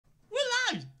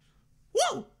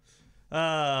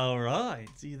Alright,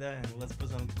 see then. Let's put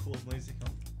some cool music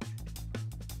on.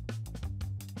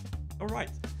 Alright.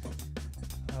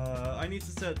 I need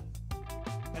to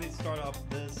start up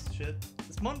this shit.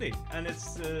 It's Monday and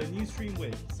it's a new stream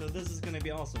week, so this is gonna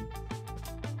be awesome.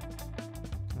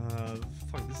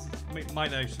 Fuck,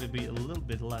 might actually be a little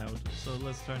bit loud, so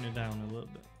let's turn it down a little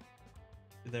bit.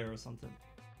 There or something.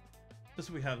 Just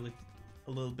so we have like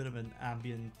a little bit of an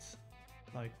ambient,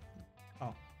 like,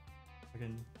 oh, I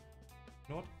can,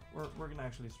 you know what? We're gonna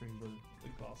actually stream the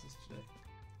classes today.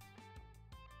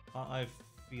 I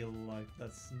feel like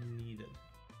that's needed.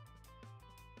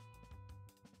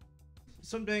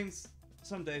 Some days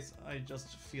I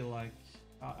just feel like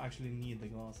I actually need the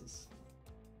glasses.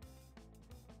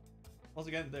 Once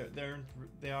again,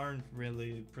 they aren't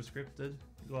really prescripted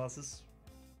glasses.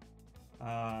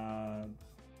 But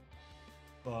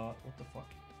what the fuck?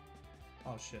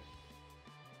 Oh shit.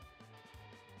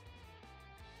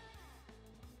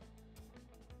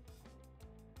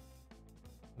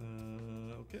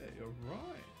 Okay,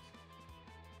 alright.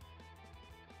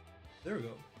 There we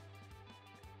go.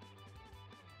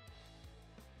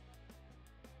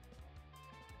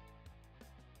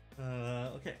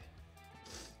 Okay.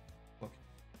 Fuck.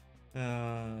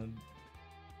 I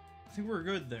think we're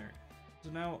good there. So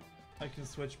now I can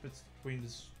switch between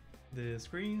the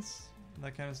screens,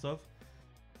 that kind of stuff.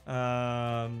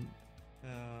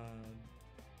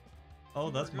 Oh,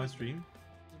 that's my stream.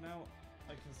 So now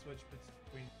I can switch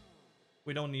between.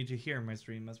 We don't need to hear my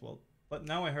stream as well. But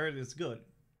now I heard it's good.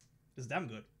 It's damn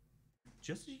good.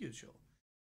 Just as usual.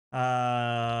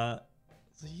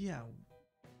 So yeah.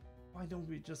 Why don't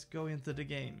we just go into the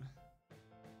game?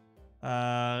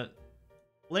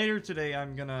 Later today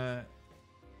I'm gonna,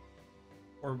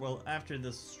 or well, after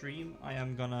this stream I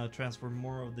am gonna transfer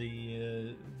more of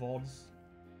the VODs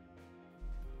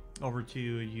over to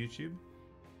YouTube.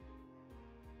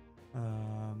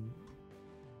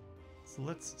 So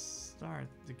let's start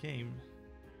the game.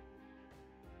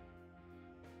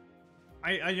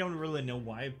 I don't really know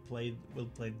why I will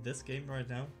play this game right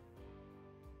now.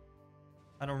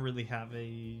 I don't really have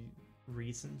a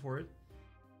reason for it.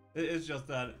 It's just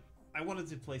that I wanted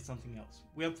to play something else.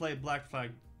 We have played Black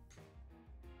Flag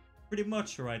pretty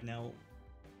much right now.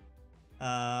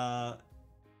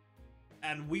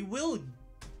 And we will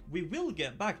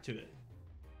get back to it.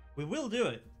 We will do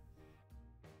it.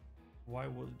 Why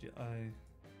would I?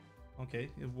 Okay,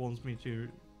 it wants me to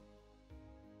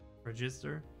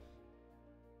register.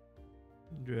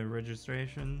 Do a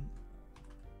registration.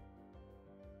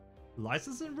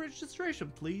 License and registration,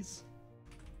 please.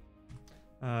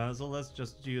 So let's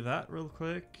just do that real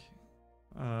quick.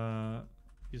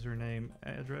 Username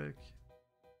Edric.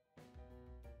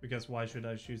 Because why should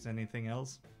I choose anything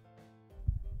else?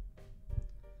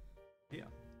 Yeah.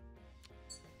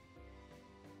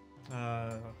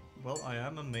 Well, I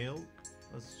am a male.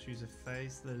 Let's choose a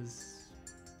face that is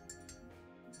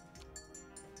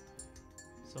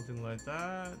something like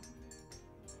that.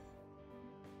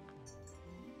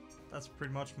 That's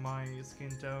pretty much my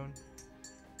skin tone.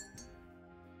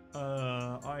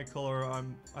 Eye color, I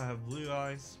have blue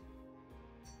eyes.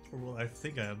 Or well, I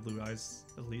think I have blue eyes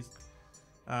at least.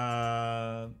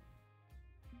 I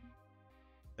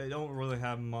don't really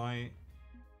have my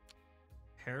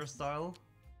hairstyle,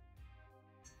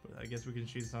 but I guess we can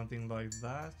choose something like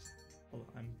that. Well,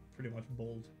 I'm pretty much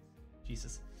bald.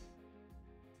 Jesus.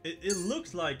 It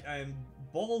looks like I'm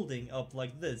balding up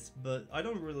like this, but I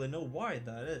don't really know why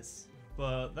that is.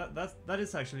 But that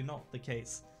is actually not the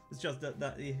case. It's just that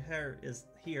the hair is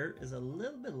here is a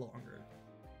little bit longer.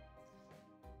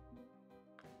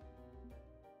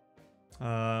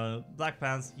 Black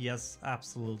pants, yes,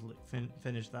 absolutely.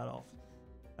 Finish that off.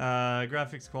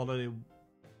 Graphics quality,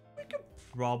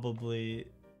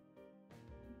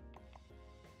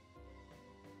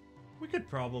 we could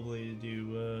probably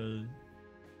do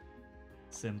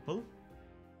simple.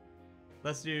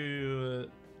 Let's do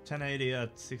 1080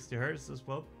 at 60 Hz as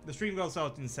well. The stream goes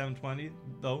out in 720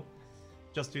 though,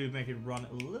 just to make it run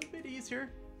a little bit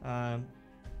easier. I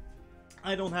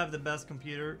don't have the best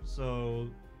computer, so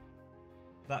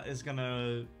that is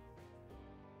gonna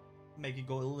make it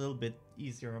go a little bit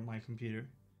easier on my computer.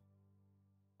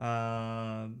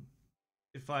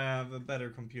 If I have a better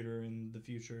computer in the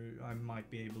future, I might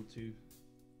be able to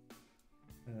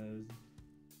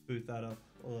boot that up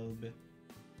a little bit.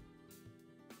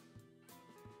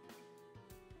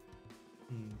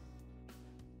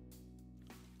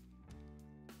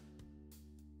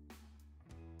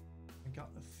 I got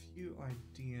a few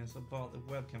ideas about the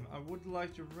webcam. I would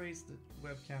like to raise the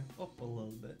webcam up a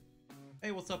little bit.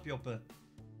 Hey, what's up, Joppe?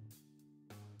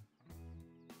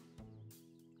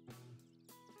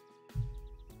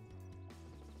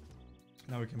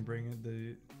 Now we can bring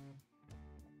the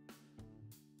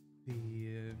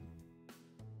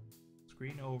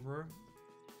screen over.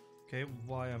 Okay,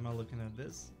 why am I looking at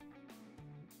this?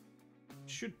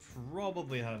 Should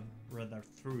probably have read that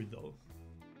through though.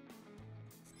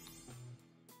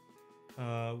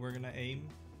 We're gonna aim.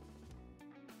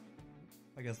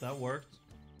 I guess that worked.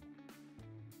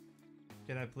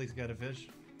 Can I please get a fish?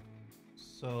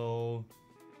 So,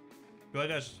 do I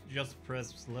just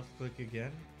press left click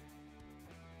again?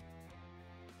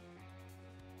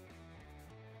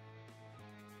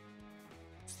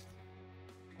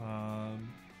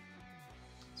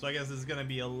 So I guess there's gonna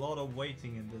be a lot of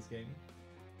waiting in this game.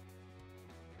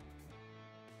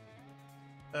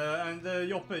 And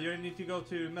Joppe, you need to go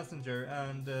to Messenger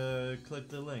and click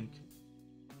the link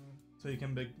so you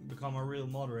can become a real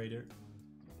moderator.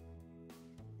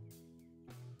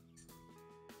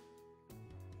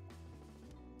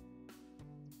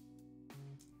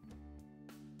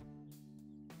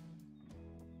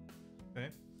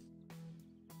 Okay.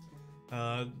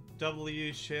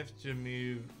 W shift to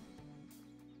move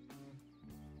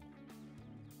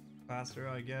faster,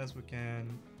 I guess. We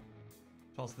can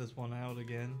toss this one out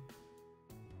again.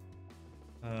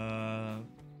 Oh.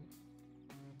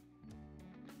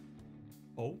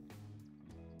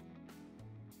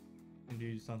 Can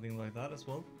do something like that as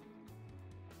well.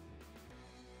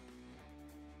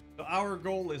 So our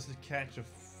goal is to catch a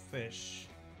fish.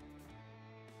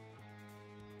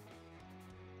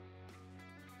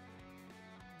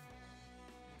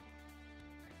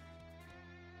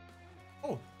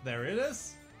 Oh, there it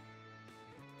is.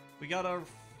 We got our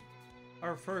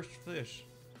first fish.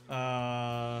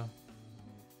 I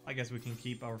guess we can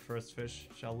keep our first fish,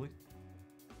 shall we?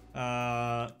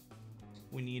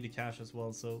 We need a cash as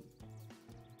well, so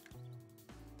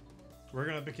we're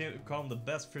gonna become the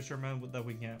best fisherman that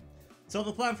we can. So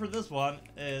the plan for this one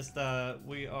is that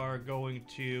we are going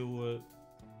to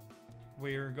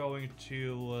play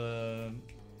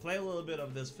a little bit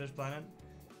of this fish planet,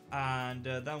 and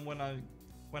then when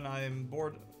I'm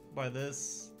bored by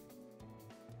this,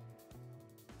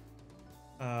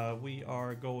 we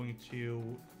are going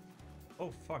to...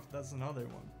 Oh fuck, that's another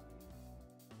one.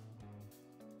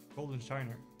 Golden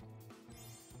Shiner.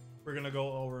 We're gonna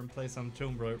go over and play some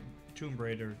Tomb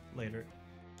Raider later.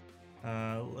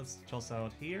 Let's toss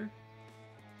out here.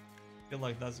 Feel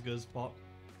like that's a good spot.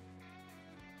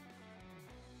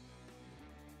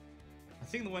 I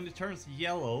think that when it turns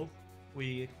yellow,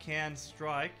 we can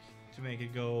strike to make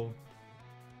it go...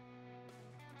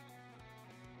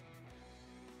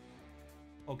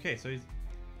 Okay, so it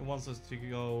wants us to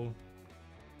go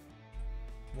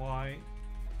Y.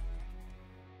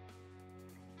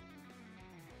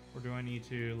 Or do I need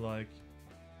to, like,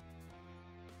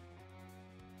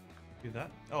 do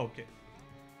that? Oh, okay.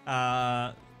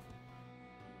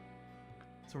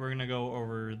 So we're gonna go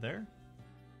over there.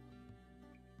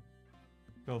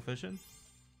 Go fishing.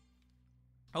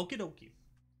 Okie dokie.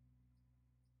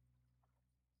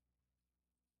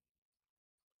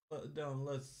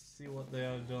 Let's see what they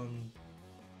have done.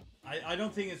 I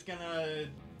don't think it's gonna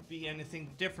be anything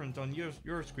different on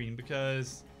your screen,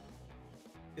 because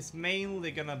it's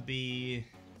mainly gonna be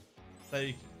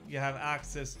that you have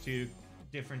access to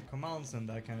different commands and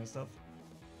that kind of stuff.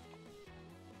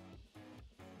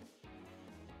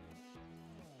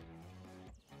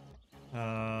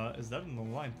 Is that an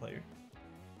online player?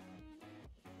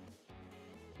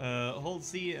 Hold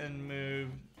C and move.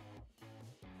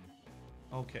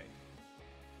 Okay.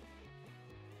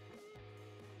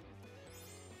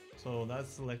 So that's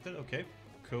selected. Okay,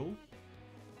 cool.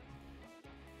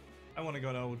 I want to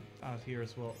go out here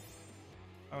as well.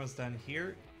 I want to stand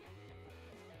here.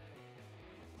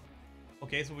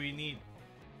 Okay, so we need...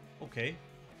 Okay,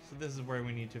 so this is where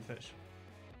we need to fish.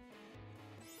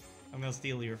 I'm gonna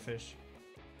steal your fish.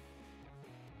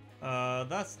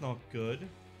 That's not good.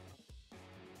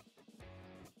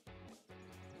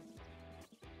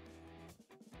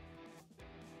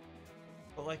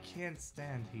 Well, I can't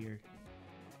stand here.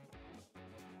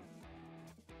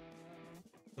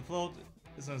 The float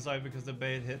is inside because the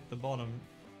bait hit the bottom.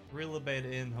 Reel the bait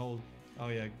in, hold. Oh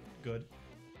yeah, good.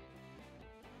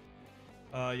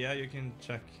 Yeah, you can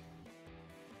check.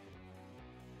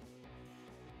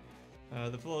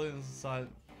 The float is inside.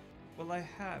 Well, I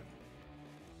have.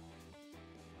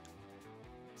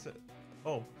 So,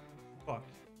 oh, fuck.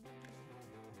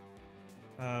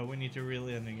 We need to reel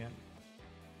in again.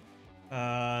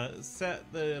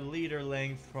 Set the leader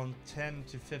length from 10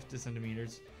 to 50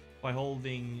 centimeters by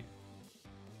holding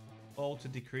O to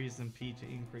decrease and P to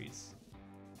increase.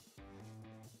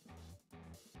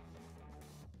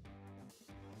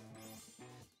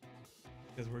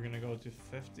 because we're gonna go to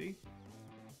 50,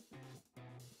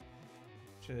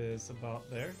 which is about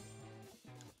there.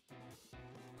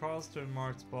 Cross to a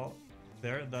marked spot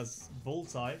there. That's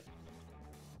bullseye.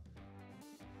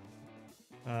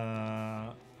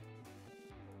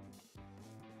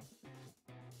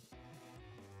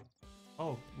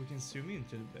 Oh, we can zoom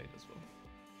into the bait as well.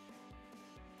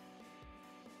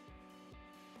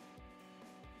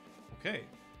 Okay,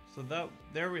 so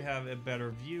there we have a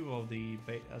better view of the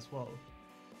bait as well.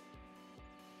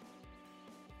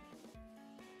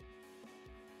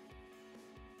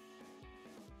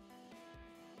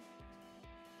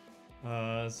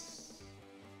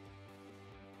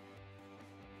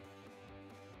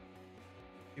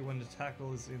 See when the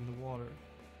tackle is in the water.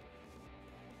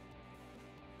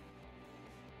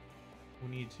 We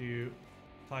need to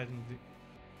tighten the...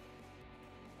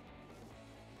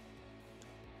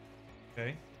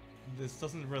 Okay, this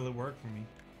doesn't really work for me.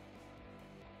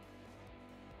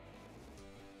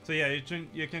 So yeah,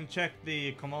 you can check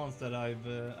the commands that I've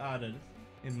added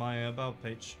in my about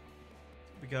page,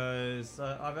 because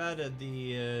I've added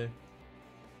the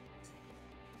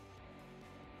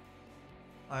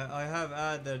I have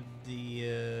added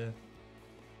the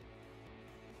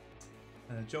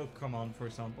joke command, for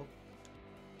example.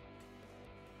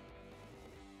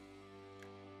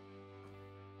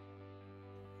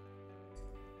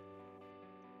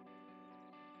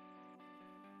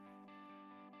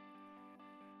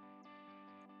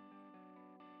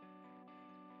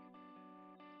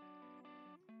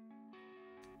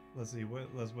 Let's see,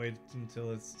 let's wait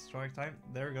until it's strike time.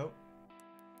 There we go.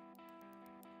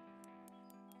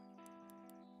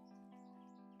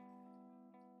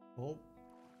 Pull.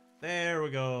 There we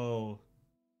go.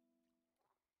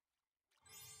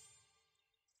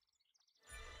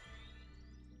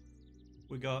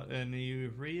 We got a new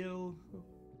reel,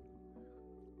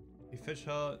 a fish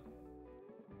hut,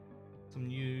 some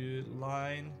new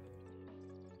line.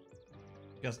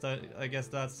 I guess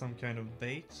that's some kind of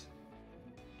bait.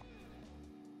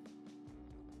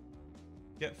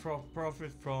 Get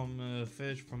profit from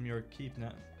fish from your keep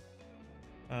net.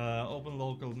 Open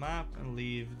local map and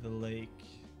leave the lake.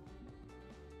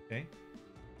 Okay.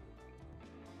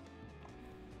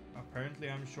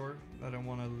 Apparently I'm sure that I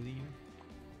want to leave.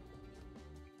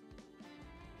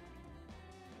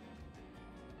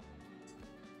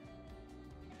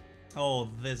 Oh,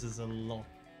 this is a lot.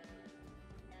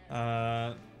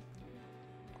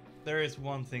 There is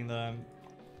one thing that I'm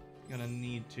gonna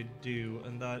need to do,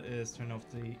 and that is turn off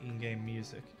the in-game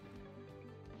music.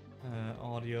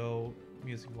 Audio,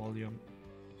 music volume.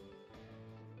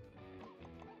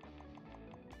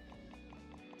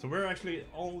 So we're actually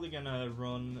only gonna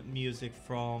run music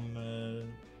from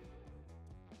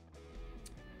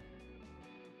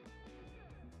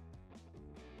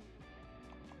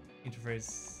interface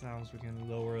sounds we can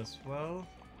lower as well.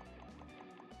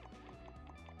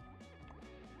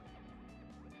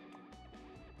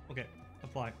 Okay,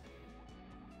 apply.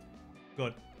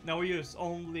 Good. Now we use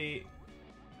only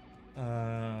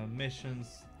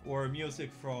missions or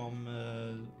music from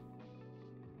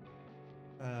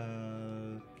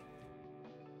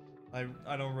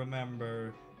I don't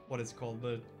remember what it's called,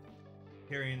 but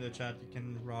here in the chat you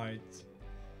can write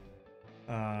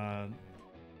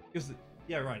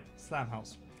yeah, right, Slam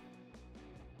House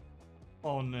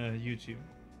on YouTube.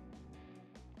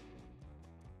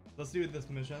 Let's do this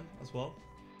mission as well.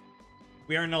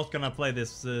 We are not gonna play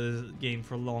this game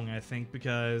for long, I think,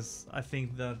 because I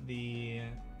think that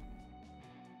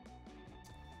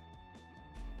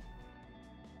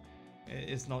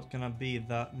it's not gonna be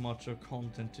that much of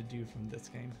content to do from this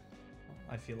game.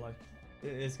 I feel like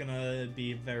it's gonna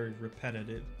be very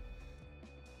repetitive.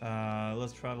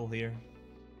 Let's travel here.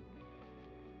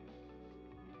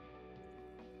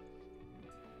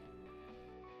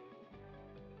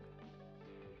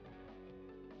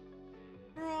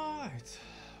 Right,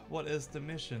 what is the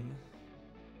mission?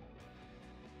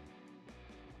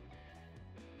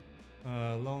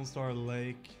 Lone Star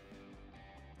Lake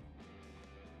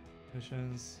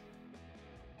missions.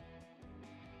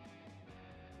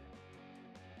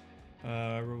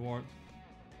 Reward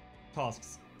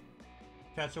tasks: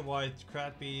 catch a white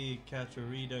crappie, catch a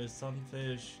reader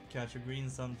sunfish, catch a green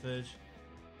sunfish,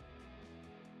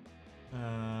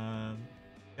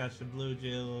 catch a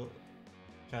bluegill,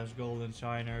 catch golden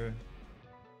shiner,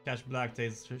 catch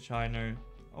blacktail shiner.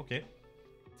 Okay,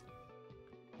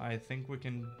 I think we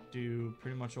can do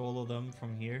pretty much all of them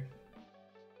from here.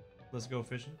 Let's go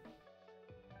fishing.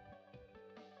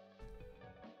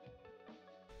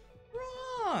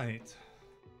 Right.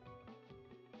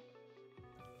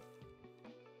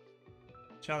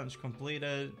 Challenge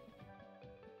completed.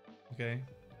 Okay.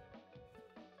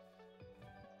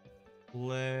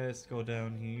 Let's go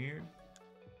down here.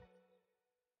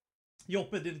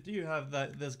 Joppe, didn't you have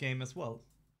this game as well?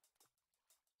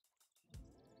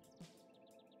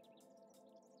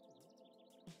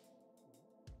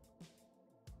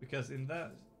 Because in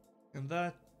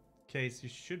that case, you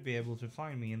should be able to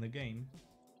find me in the game.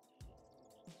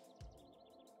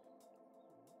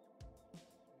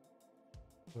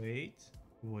 Wait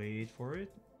for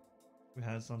it. We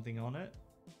have something on it.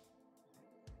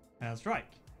 And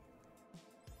strike.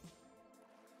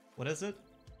 What is it?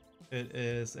 It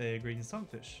is a green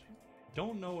sunfish.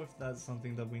 Don't know if that's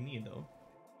something that we need though.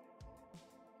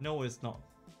 No, it's not.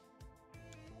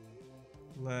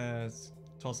 Let's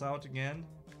toss out again.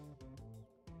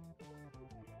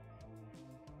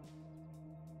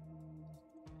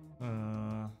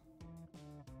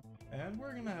 And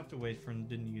we're gonna have to wait for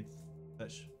the new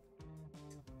fish.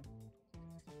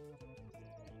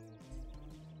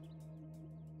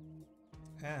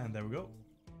 And there we go.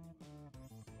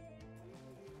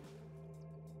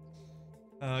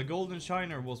 Golden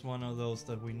Shiner was one of those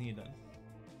that we needed.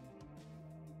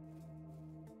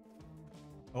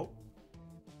 Oh.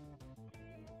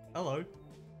 Hello.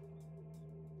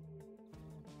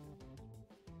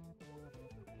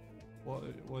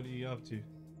 What are you up to?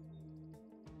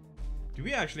 Do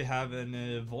we actually have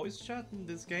a voice chat in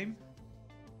this game?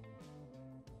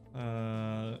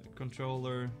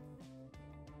 Controller.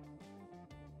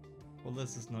 Well,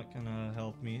 this is not gonna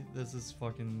help me. This is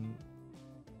fucking...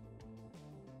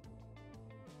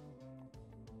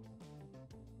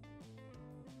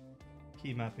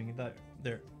 Key mapping,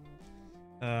 there.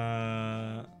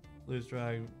 Loose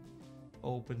drag,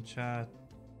 open chat,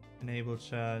 enable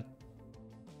chat.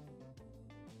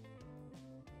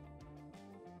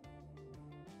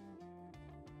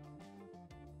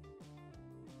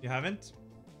 You haven't?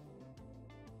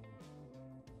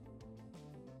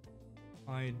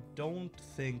 I don't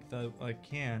think that I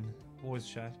can voice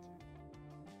chat.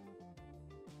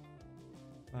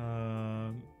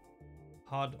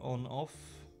 HUD on off.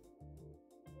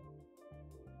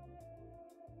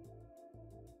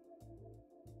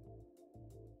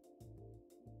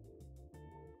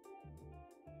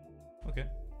 Okay.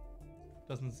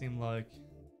 Doesn't seem like...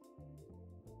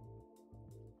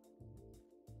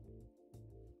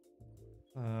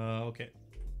 okay.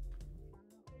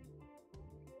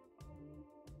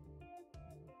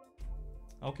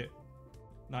 Okay.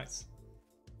 Nice.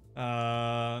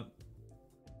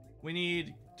 We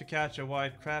need to catch a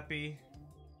white crappie.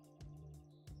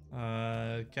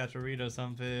 Catch a Rita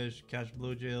sunfish, catch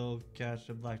bluegill, catch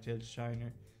a black-tailed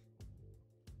shiner.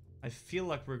 I feel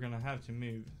like we're gonna have to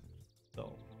move,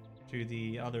 though, to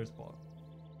the other spot.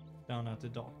 Down at the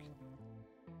dock.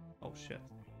 Oh shit.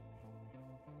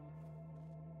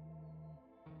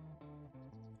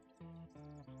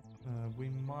 We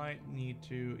might need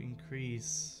to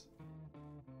increase...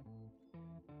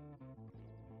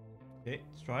 Okay,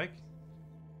 strike.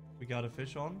 We got a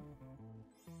fish on.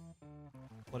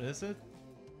 What is it?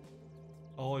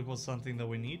 Oh, it was something that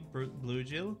we need.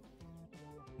 Bluegill.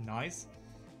 Nice.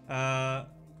 I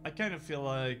kind of feel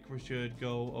like we should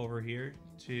go over here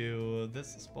to this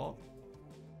spot.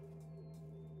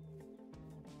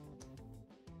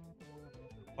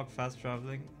 Fuck fast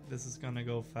traveling. This is gonna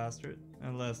go faster.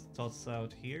 And let's toss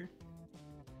out here.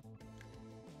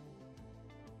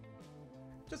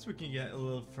 Just so we can get a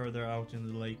little further out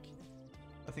in the lake.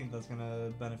 I think that's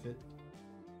gonna benefit.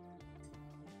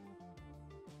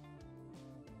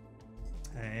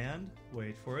 And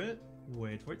wait for it.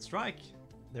 Wait for it. Strike.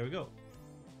 There we go.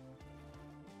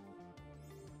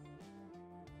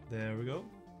 There we go.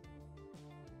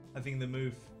 I think the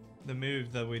move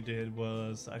that we did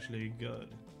was actually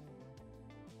good.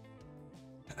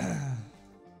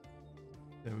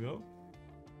 There we go.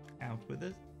 Out with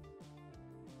it.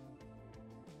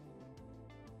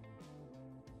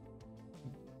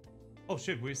 Oh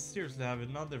shit, we seriously have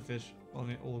another fish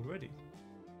on it already.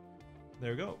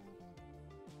 There we go.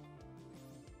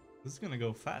 This is gonna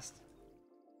go fast.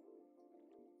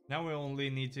 Now we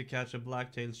only need to catch a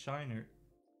black-tailed shiner.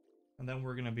 And then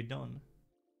we're gonna be done.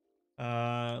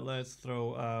 Let's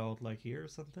throw out like here or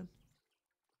something.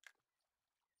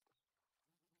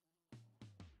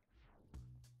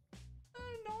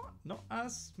 Not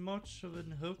as much of a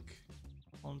hook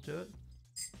onto it.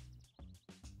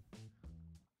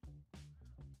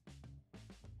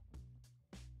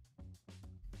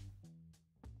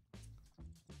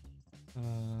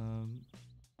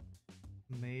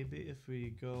 Maybe if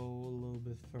we go a little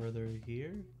bit further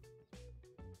here.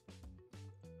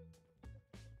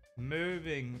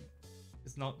 Moving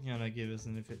is not gonna give us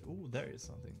an effect. Oh, there is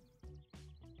something.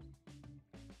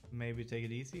 maybe take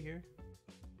it easy here.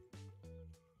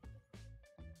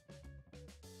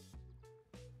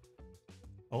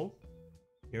 Oh,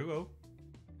 here we go.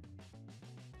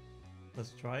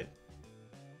 Let's try it.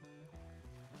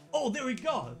 Oh, there we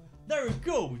go! There we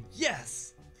go!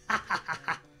 Yes!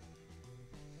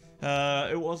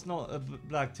 It was not a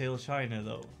blacktail shiner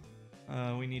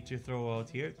though. We need to throw out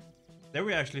here. There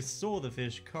we actually saw the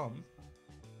fish come.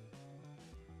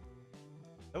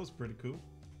 That was pretty cool.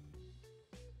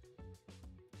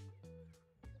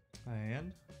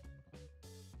 And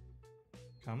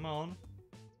come on.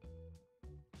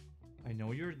 I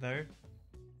know you're there.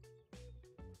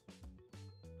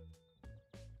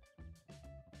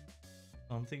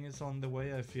 Something is on the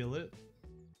way, I feel it.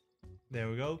 There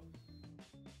we go.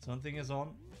 Something is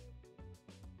on.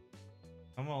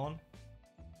 Come on.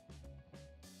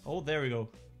 Oh, there we go.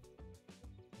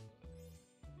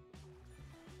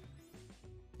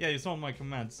 Yeah, you saw my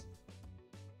commands.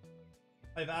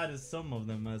 I've added some of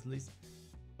them at least.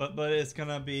 But it's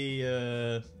gonna be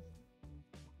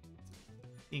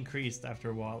increased after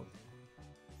a while.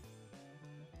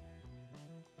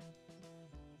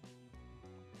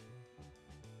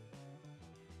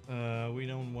 We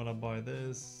don't want to buy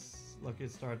this. Lucky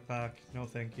start pack. No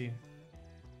thank you.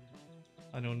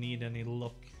 I don't need any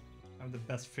luck. I'm the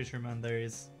best fisherman there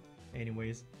is.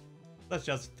 Anyways. Let's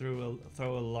just throw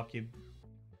a lucky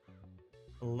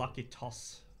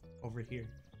toss over here.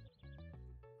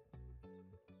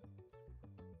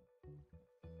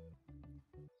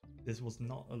 This was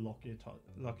not a lucky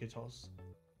toss.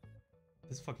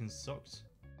 This fucking sucks.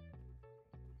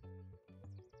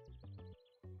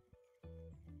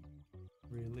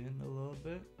 Reel in a little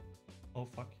bit. Oh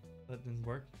fuck, that didn't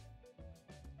work.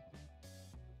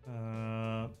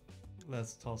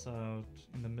 Let's toss out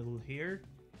in the middle here.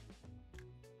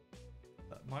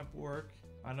 That might work.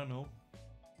 I don't know.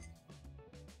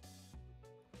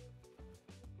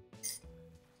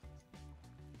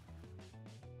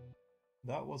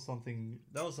 That was something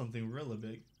really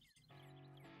big.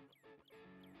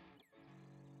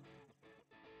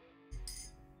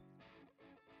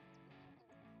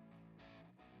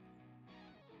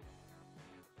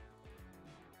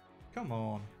 Come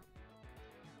on.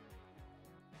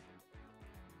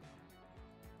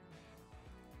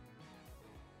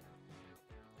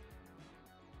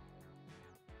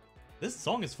 This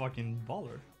song is fucking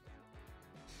baller.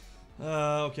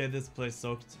 Okay, this place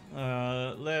sucked.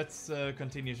 Let's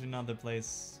continue to another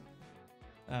place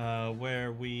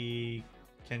where we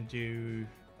can do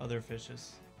other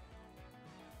fishes.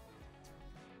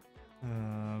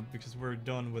 Because we're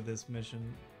done with this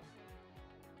mission.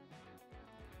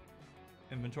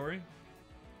 Inventory?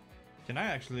 Can I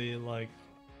actually, like...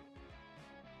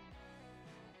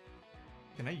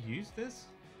 Can I use this?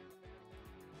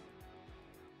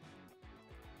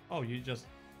 Oh, you just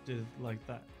did it like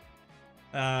that.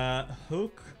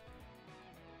 Hook.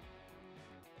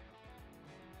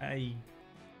 I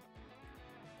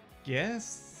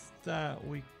guess that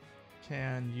we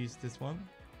can use this one.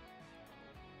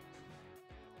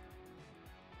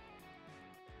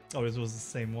 Oh, this was the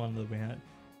same one that we had.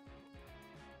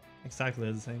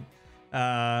 Exactly the same.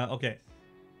 Okay.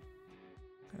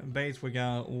 Bait, we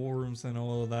got worms and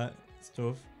all of that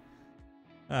stuff.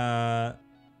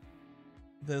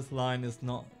 This line is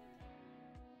not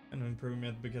an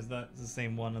improvement because that's the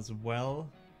same one as well.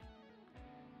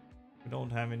 We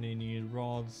don't have any new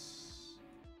rods.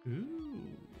 Ooh.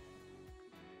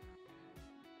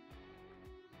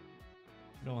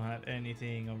 We don't have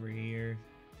anything over here.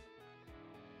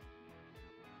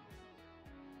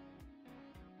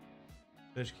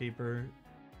 Fish keeper.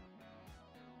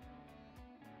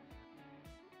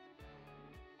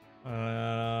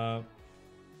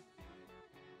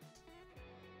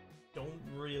 Don't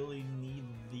really need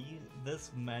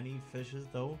this many fishes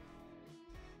though.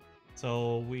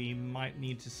 So we might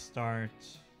need to start.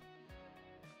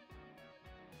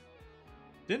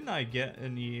 Didn't I get a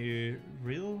new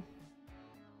reel?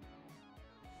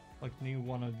 Like new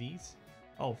one of these?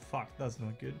 Oh fuck, that's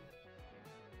not good.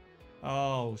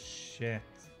 Oh shit.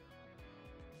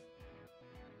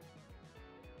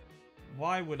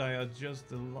 Why would I adjust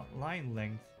the line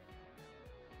length?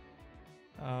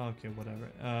 Okay,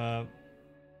 whatever.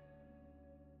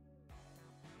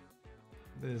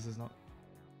 This is not...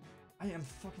 I am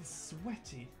fucking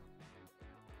sweaty.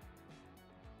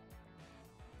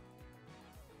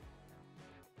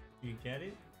 You get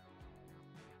it?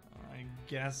 I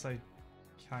guess I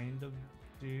kind of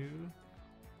do.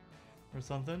 Or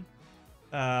something.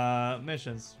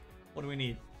 Missions. What do we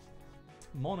need?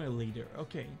 Mono leader.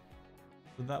 Okay.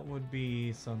 So that would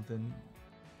be something.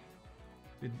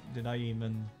 Did I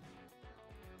even...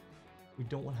 We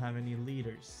don't have any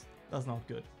leaders. That's not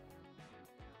good.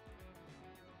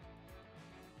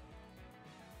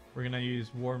 We're gonna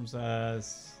use worms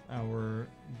as our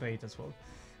bait as well.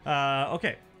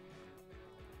 Okay.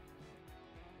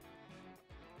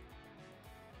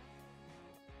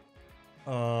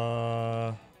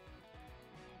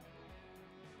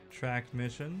 Track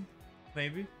mission,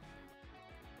 maybe.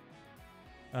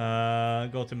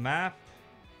 Go to map.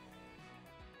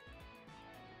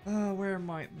 Where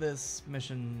might this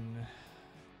mission?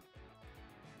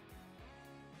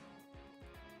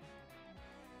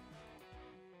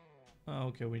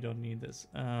 Okay, we don't need this.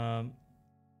 Oh,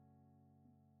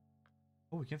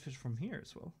 we can fish from here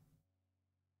as well.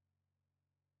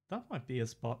 That might be a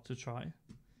spot to try.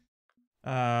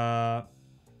 I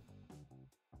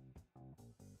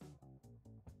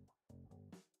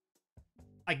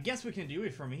guess we can do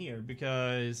it from here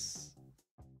because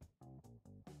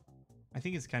I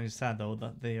think it's kind of sad though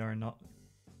that they are not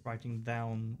writing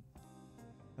down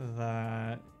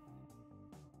that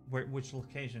which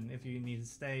location, if you need to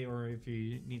stay or if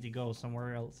you need to go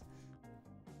somewhere else.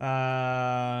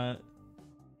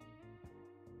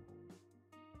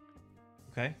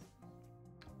 Okay.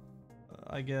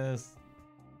 I guess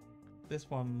this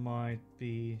one might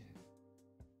be...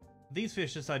 These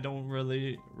fishes I don't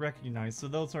really recognize, so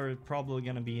those are probably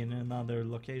gonna be in another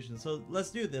location. So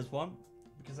let's do this one,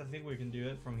 because I think we can do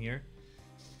it from here.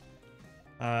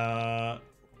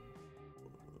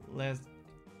 Let's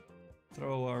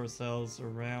throw ourselves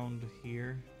around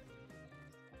here,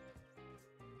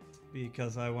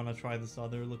 because I want to try this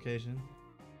other location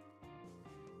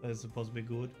that is supposed to be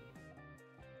good.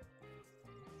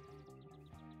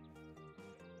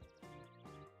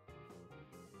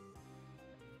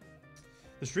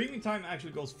 The streaming time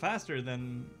actually goes faster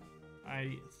than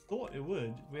I thought it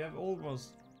would. We have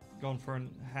almost gone for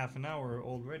half an hour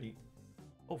already.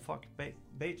 Oh fuck,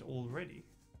 bait already.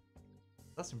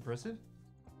 That's impressive.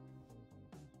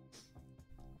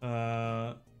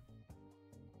 That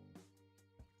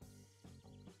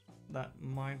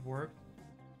might work.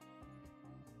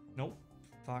 Nope.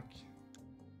 Fuck.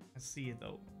 I see it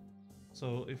though.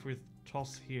 So if we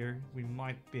toss here, we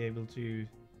might be able to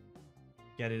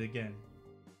get it again.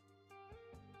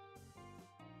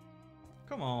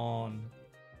 Come on.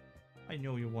 I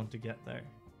know you want to get there.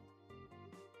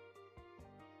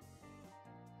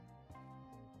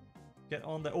 Get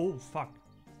on the... Oh, fuck.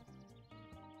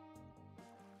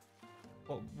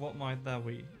 What might that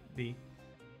be?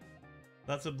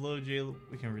 That's a bluegill.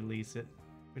 We can release it.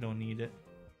 We don't need it.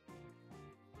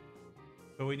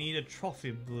 But we need a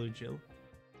trophy bluegill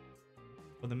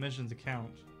for the mission to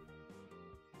count.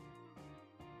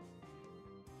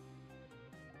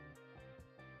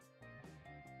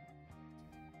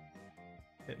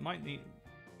 It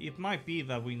might be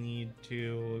that we need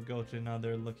to go to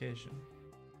another location.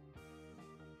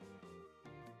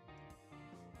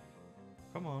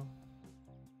 Come on.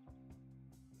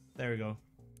 There we go.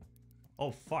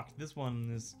 Oh fuck, this one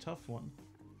is a tough one.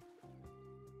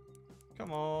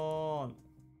 Come on.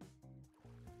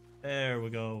 There we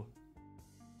go.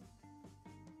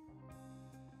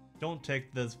 Don't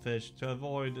take this fish to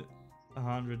avoid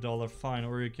 $100 fine,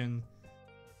 or you can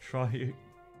try.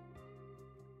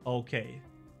 Okay.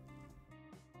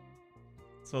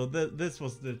 So this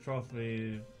was the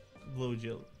trophy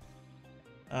bluegill.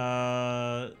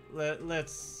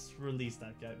 Let's release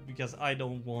that guy, because I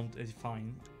don't want a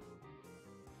fine.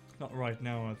 Not right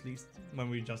now, at least,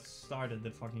 when we just started the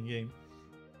fucking game.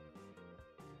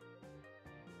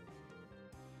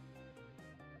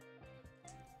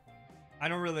 I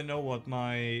don't really know what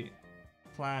my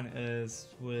plan is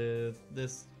with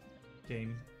this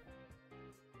game.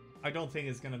 I don't think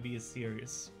it's gonna be as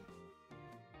serious,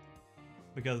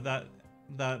 because that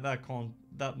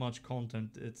much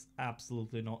content, it's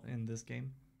absolutely not in this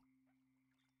game.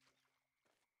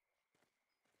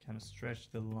 Kind of stretch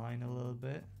the line a little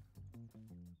bit.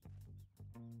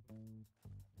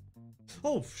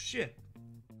 Oh shit!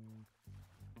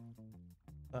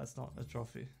 That's not a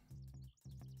trophy.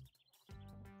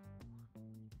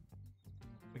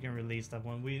 We can release that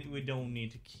one. We don't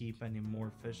need to keep any more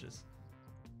fishes.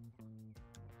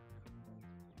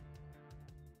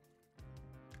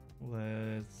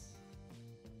 Let's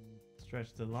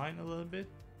stretch the line a little bit.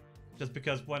 Just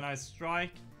because when I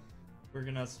strike, we're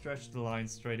gonna stretch the line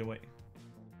straight away.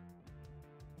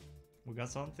 We got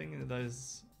something that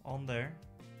is on there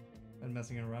and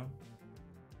messing around.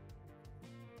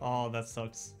 Oh, that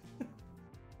sucks.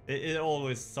 It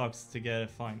always sucks to get a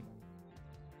fine.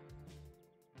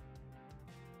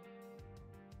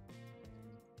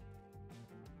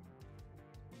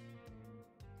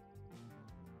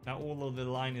 Now all of the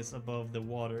line is above the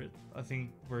water. I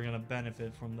think we're gonna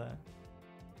benefit from that.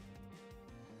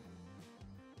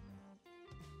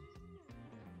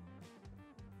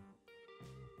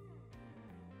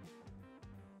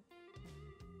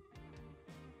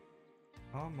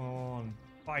 Come on,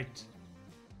 fight.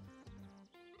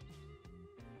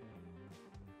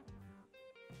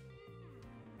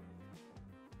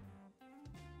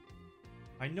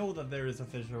 I know that there is a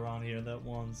fish around here that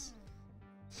wants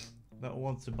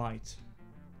to bite.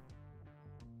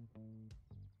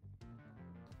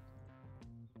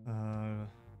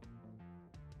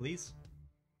 Please?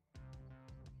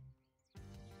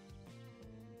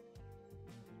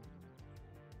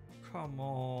 Come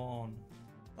on.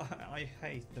 I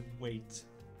hate the weight.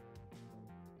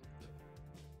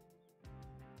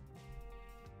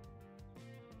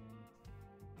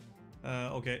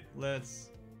 Okay, let's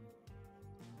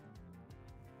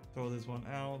throw this one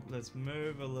out. Let's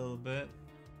move a little bit.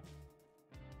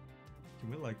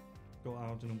 Can we like go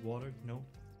out in the water? No.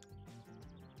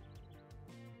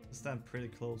 Stand pretty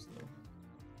close though.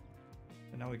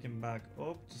 And now we can back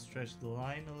up to stretch the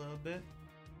line a little bit.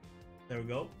 There we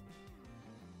go.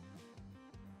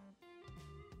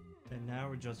 And now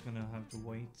we're just gonna have to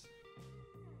wait.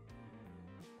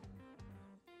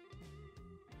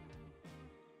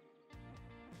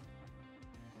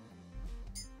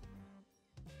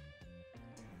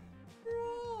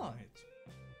 Right.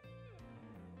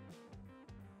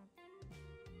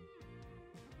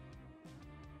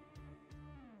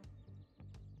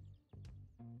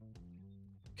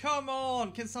 Come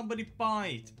on, can somebody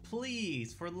bite?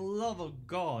 Please, for the love of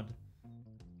God.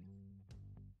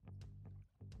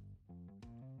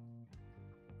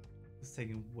 It's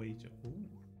taking way too... Ooh.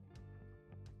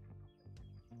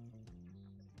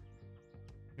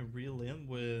 You can reel in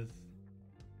with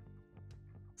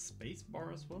space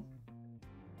bar as well.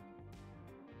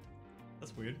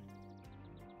 That's weird.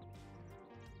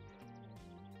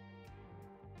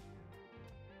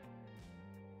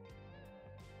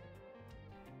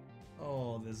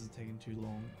 Oh, this is taking too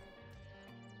long.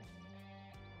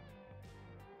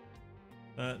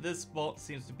 This spot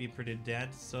seems to be pretty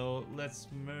dead, so let's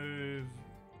move.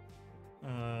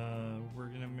 We're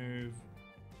gonna move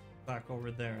back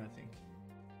over there, I think.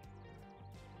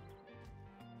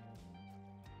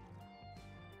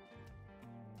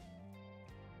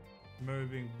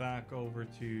 Moving back over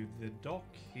to the dock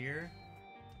here,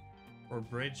 or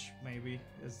bridge maybe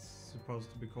is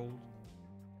supposed to be called.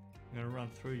 I'm gonna run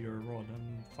through your rod.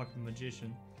 I'm a fucking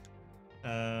magician.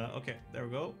 Okay, there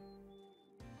we go.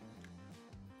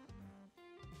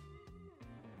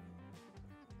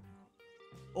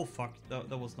 Oh fuck,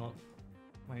 that was not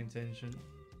my intention.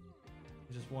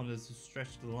 I just wanted to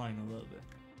stretch the line a little bit.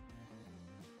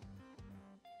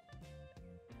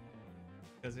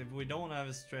 Because if we don't have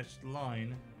a stretched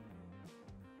line,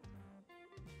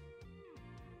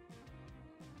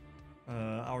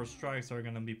 our strikes are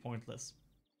gonna be pointless.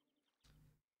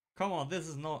 Come on, this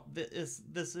is not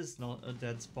a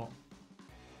dead spot.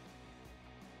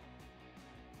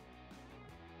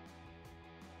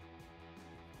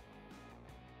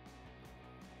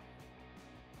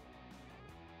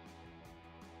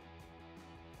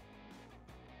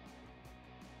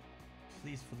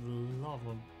 Please, for the love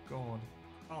of God,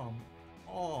 come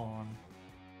on.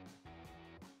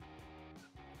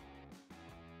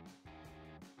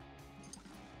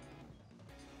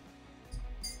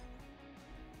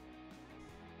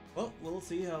 Well, we'll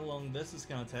see how long this is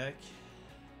gonna take.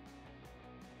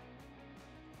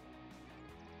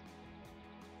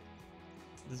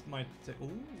 This might take... Oh,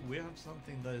 we have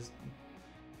something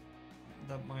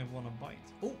that might want to bite.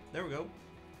 Oh, there we go.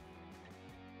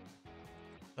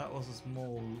 That was a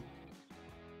small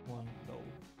one though.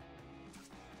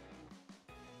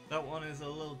 That one is a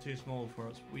little too small for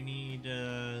us. We need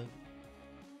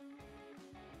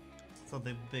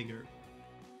something bigger.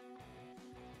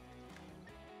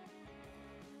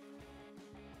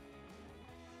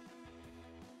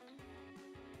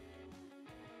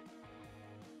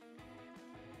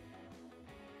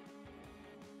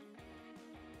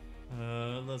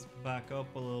 Let's back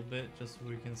up a little bit just so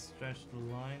we can stretch the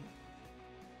line.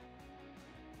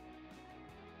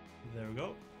 There we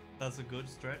go. That's a good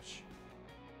stretch.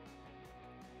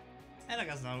 And I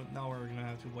guess now we're gonna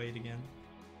have to wait again.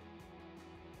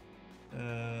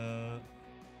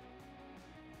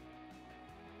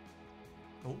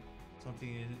 Oh,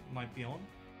 something might be on.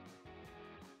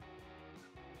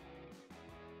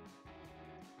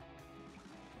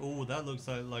 Oh, that looks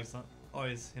like some... Oh,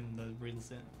 it's him that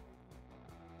reels in.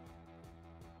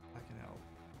 I can help.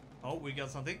 Oh, we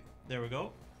got something. There we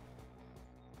go.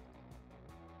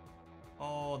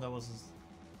 Oh, that was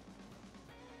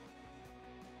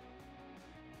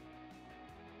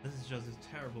This is just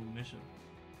a terrible mission.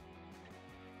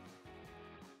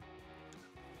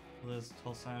 Let's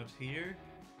toss out here.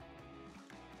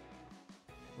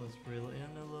 Let's reel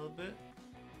in a little bit.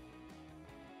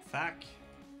 Fuck.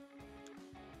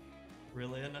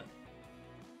 Reel in.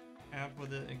 Out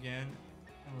with it again.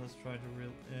 And let's try to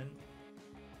reel in.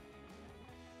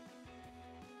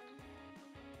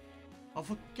 Oh,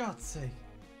 for God's sake.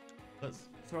 Let's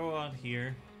throw out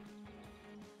here.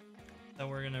 Then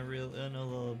we're gonna reel in a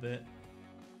little bit.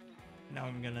 Now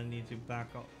I'm gonna need to back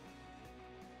up.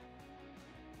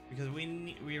 Because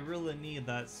we really need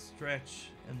that stretch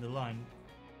in the line.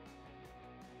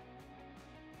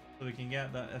 So we can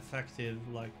get that effective,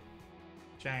 like,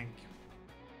 jank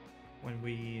when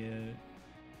we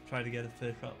try to get a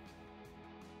fish up.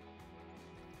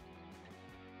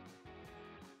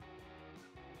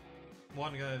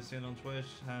 One guy I've seen on Twitch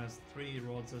has 3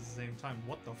 rods at the same time.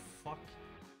 What the fuck?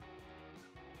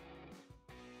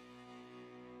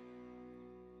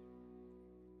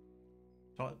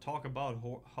 Talk about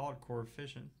hardcore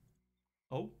fishing.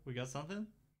 Oh, we got something?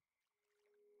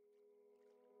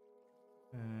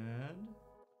 And...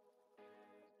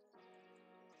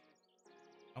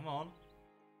 come on.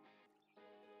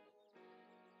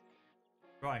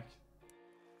 Strike.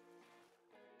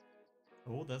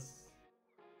 Oh, that's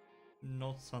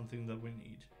not something that we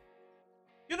need.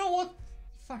 You know what?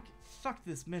 Fuck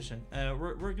this mission.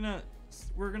 We're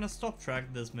gonna stop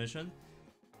track this mission.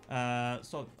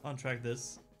 Stop untrack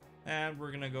this, and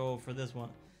we're gonna go for this one.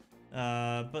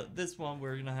 But this one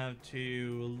we're gonna have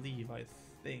to leave, I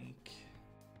think.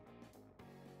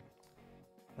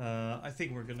 I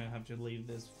think we're gonna have to leave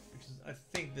this because I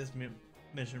think this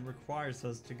mission requires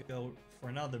us to go for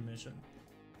another mission.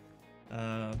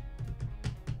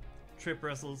 Trip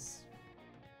wrestles.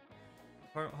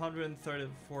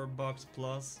 134 bucks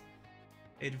plus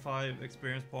 85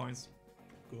 experience points.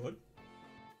 Good.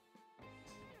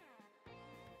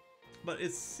 But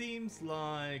it seems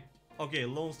like... okay,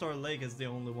 Lone Star Lake is the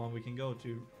only one we can go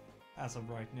to as of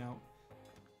right now.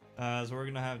 So we're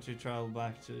gonna have to travel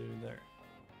back to there.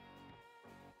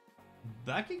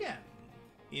 Back again.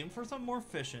 In for some more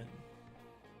fishing.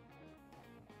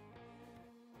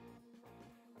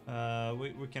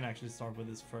 We can actually start with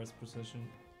this first position.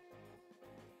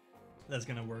 That's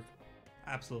gonna work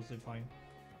absolutely fine.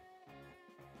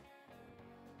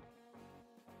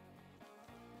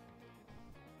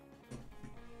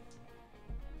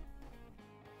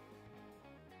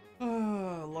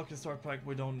 Lucky start pack,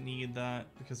 we don't need that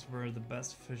because we're the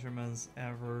best fishermen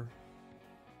ever.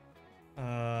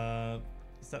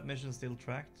 Is that mission still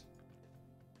tracked?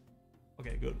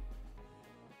 Okay, good.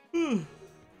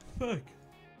 Fuck.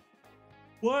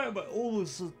 Why am I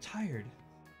always so tired?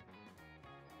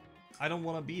 I don't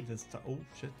want to be this tired. Oh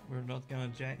shit, we're not gonna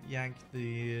yank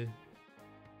the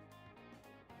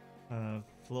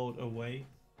float away.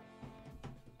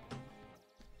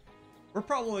 We're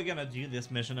probably gonna do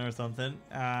this mission or something,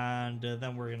 and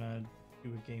then we're gonna do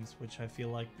a game switch, I feel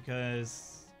like,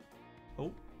 because...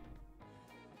 oh.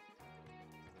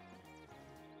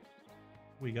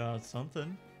 We got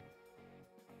something.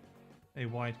 A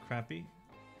white crappie.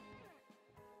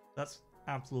 That's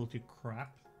absolutely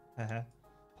crap. Haha.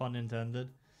 Pun intended.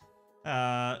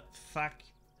 Fuck.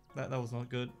 That was not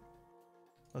good.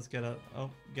 Let's get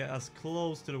as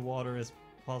close to the water as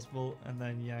possible and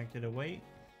then yank it away.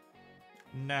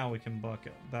 Now we can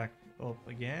back up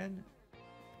again.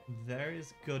 There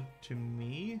is good to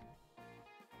me.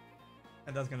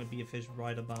 And that's gonna be a fish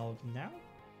right about now,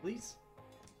 please.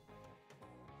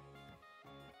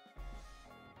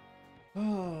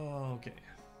 Oh, okay.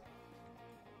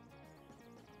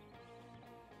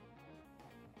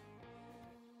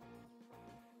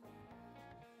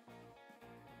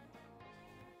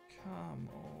 Come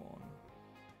on.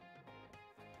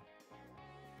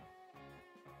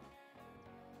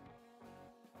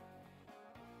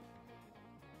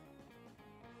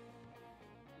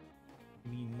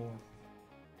 Need more.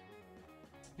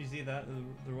 You see that?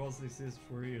 The rolls exist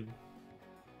for you.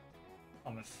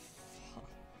 I'm a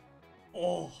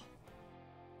oh,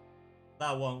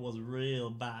 that one was real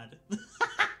bad.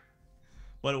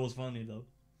 But it was funny though.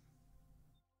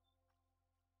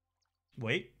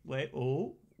 Wait,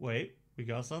 oh, wait, we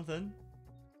got something.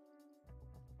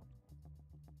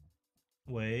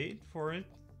 Wait for it,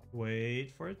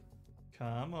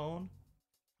 come on.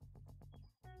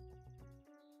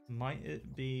 Might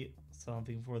it be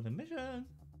something for the mission?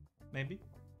 Maybe.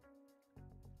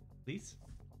 Please.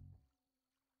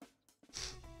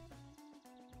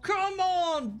 Come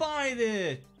on, bite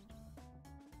it!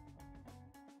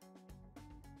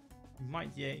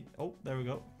 Might, yeah. Oh, there we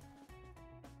go.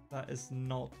 That is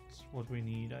not what we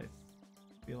need, I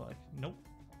feel like. Nope.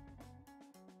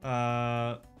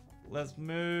 Let's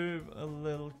move a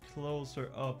little closer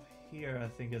up here. I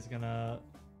think it's gonna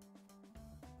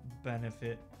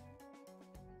benefit.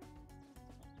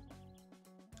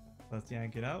 Let's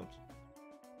yank it out.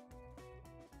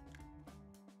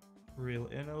 Reel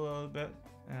in a little bit,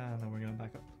 and then we're gonna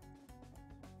back up.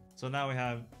 So now we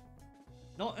have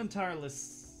not entirely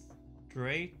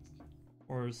straight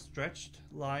or stretched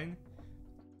line.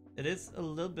 It is a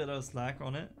little bit of slack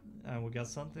on it, and we got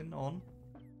something on.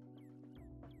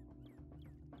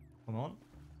 Come on.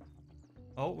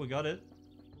 Oh, we got it.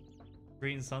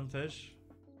 Green sunfish.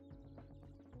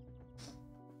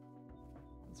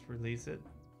 Let's release it.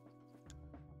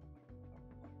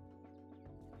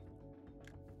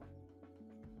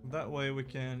 That way we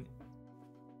can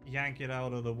yank it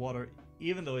out of the water,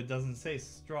 even though it doesn't say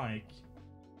strike.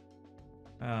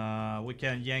 We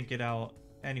can yank it out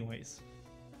anyways,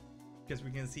 because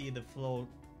we can see the flow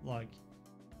like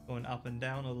going up and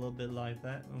down a little bit like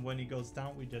that, and when it goes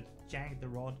down we just yank the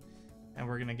rod and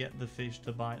we're gonna get the fish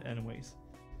to bite anyways.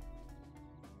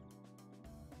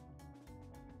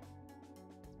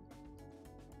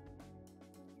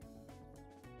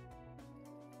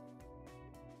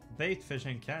 Bait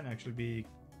fishing can actually be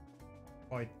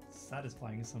quite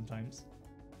satisfying sometimes.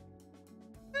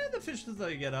 And the fish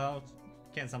that you get out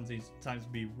can sometimes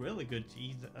be really good to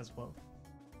eat as well.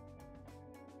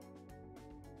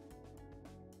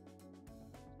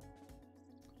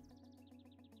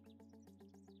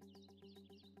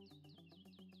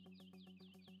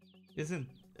 Isn't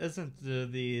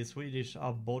the Swedish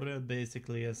abborre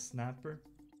basically a snapper?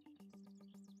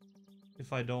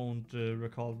 If I don't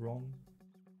recall wrong.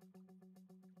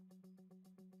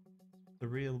 The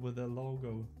reel with the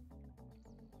logo.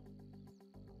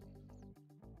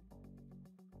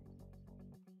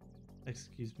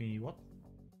 Excuse me, what?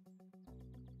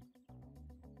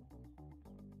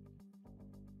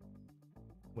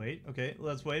 Wait, okay,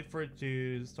 let's wait for it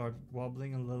to start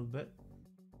wobbling a little bit.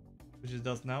 Which it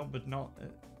does now, but not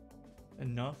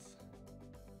enough.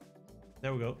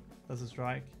 There we go, that's a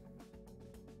strike.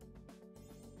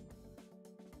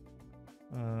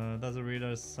 That's a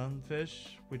reader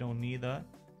sunfish. We don't need that.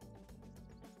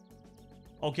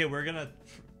 Okay, we're gonna.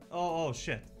 Oh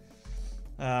shit.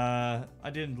 I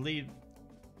didn't leave.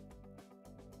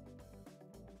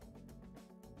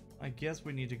 I guess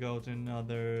we need to go to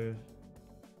another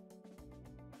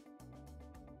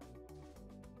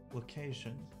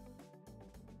location.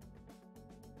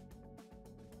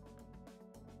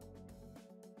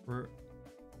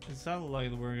 It sounded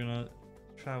like we're gonna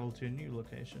travel to a new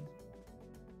location.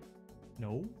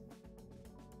 No.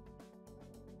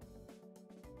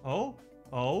 Oh,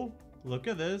 look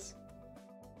at this.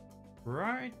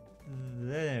 Right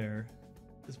there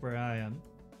is where I am.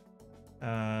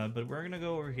 But we're gonna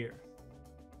go over here.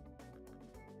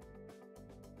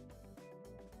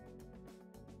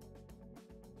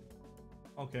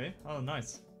 Okay, oh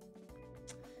nice.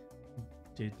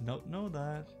 Did not know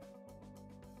that.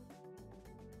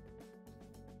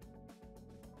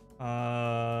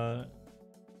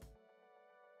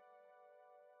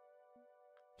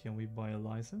 Can we buy a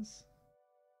license?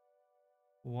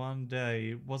 One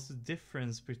day. What's the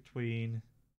difference between...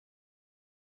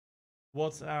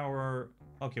 What's our...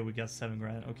 Okay, we got 7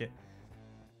 grand. Okay.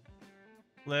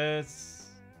 Let's...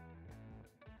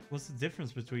 What's the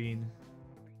difference between...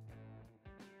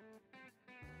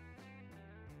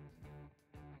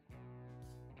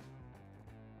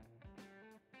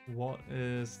 What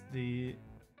is the...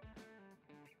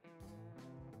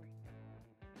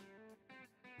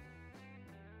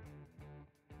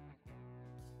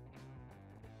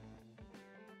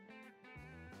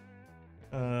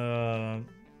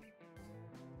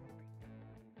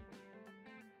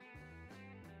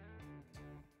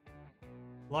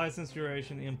 License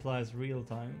duration implies real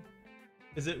time.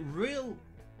 Is it real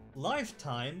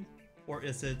lifetime or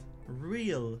is it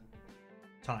real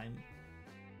time?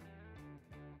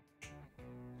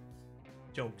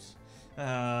 Jokes.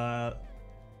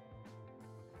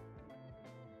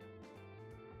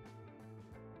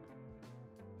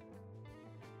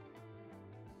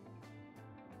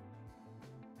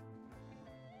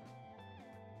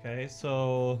 Okay,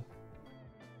 so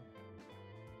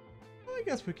I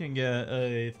guess we can get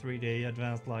a 3-day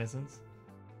advanced license.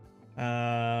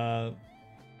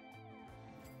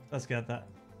 Let's get that.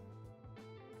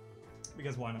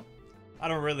 Because why not? I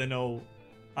don't really know.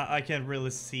 I can't really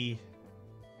see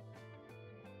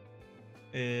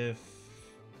if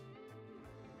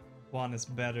one is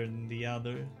better than the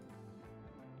other.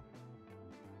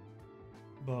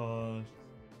 But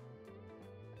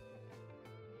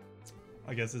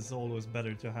I guess it's always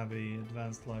better to have a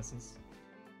advanced license.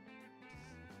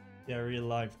 Yeah, real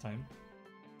lifetime.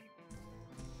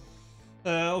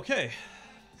 Okay.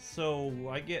 So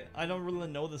I don't really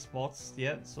know the spots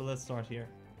yet, so let's start here.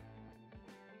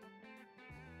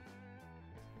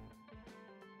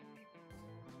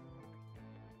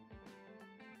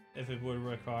 If it would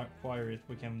require it,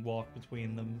 we can walk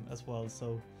between them as well.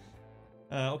 So,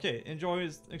 okay, enjoy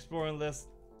exploring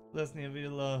Lesnia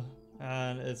Villa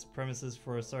and its premises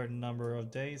for a certain number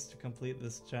of days to complete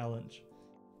this challenge.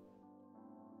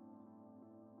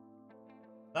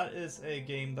 That is a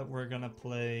game that we're gonna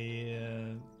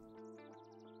play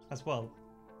as well.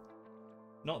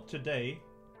 Not today,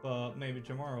 but maybe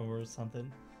tomorrow or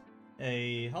something.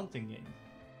 A hunting game.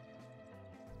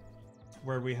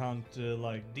 Where we hunt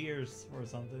like deers or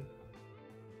something.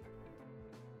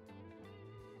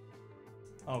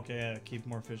 Okay, yeah, keep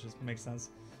more fishes, makes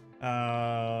sense.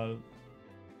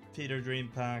 Peter Dream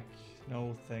Pack,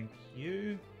 no thank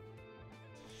you.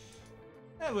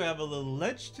 And we have a little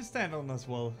ledge to stand on as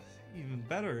well, even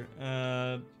better.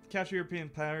 Catch a European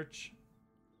perch,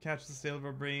 catch the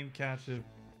silver bream, catch a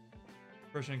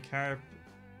Persian carp,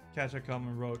 catch a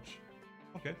common roach.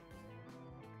 Okay.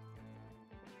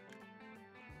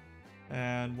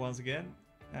 And once again,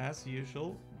 as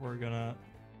usual, we're gonna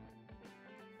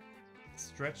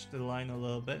stretch the line a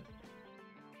little bit.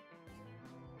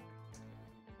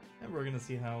 And we're gonna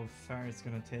see how far it's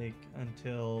gonna take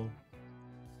until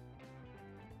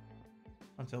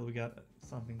we got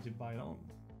something to bite on.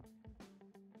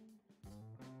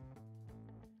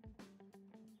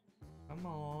 Come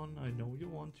on, I know you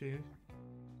want to.